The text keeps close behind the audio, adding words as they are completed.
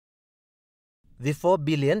The 4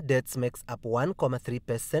 billion debts makes up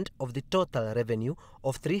 1.3% of the total revenue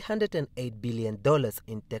of $308 billion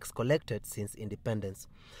in tax collected since independence.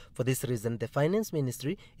 For this reason, the Finance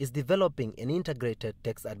Ministry is developing an integrated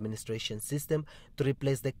tax administration system to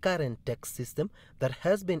replace the current tax system that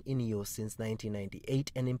has been in use since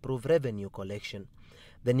 1998 and improve revenue collection.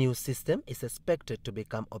 The new system is expected to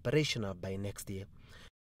become operational by next year.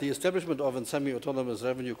 The establishment of a semi-autonomous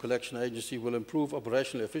revenue collection agency will improve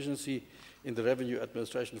operational efficiency in the revenue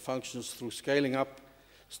administration functions through scaling up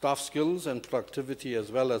staff skills and productivity,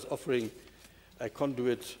 as well as offering a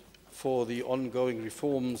conduit for the ongoing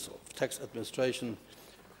reforms of tax administration,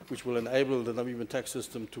 which will enable the Namibian tax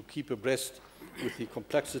system to keep abreast with the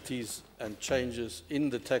complexities and changes in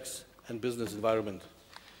the tax and business environment.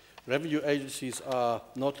 Revenue agencies are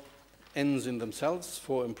not ends in themselves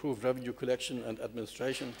for improved revenue collection and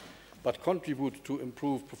administration, but contribute to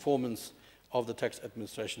improved performance of the tax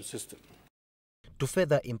administration system. To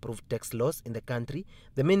further improve tax laws in the country,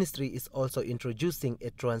 the ministry is also introducing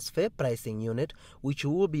a transfer pricing unit which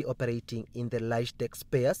will be operating in the Large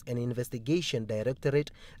Taxpayers and Investigation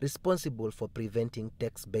Directorate, responsible for preventing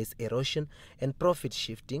tax-based erosion and profit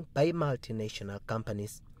shifting by multinational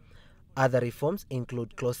companies. Other reforms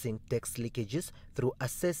include closing tax leakages through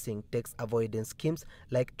assessing tax avoidance schemes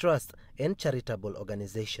like trusts and charitable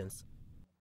organizations.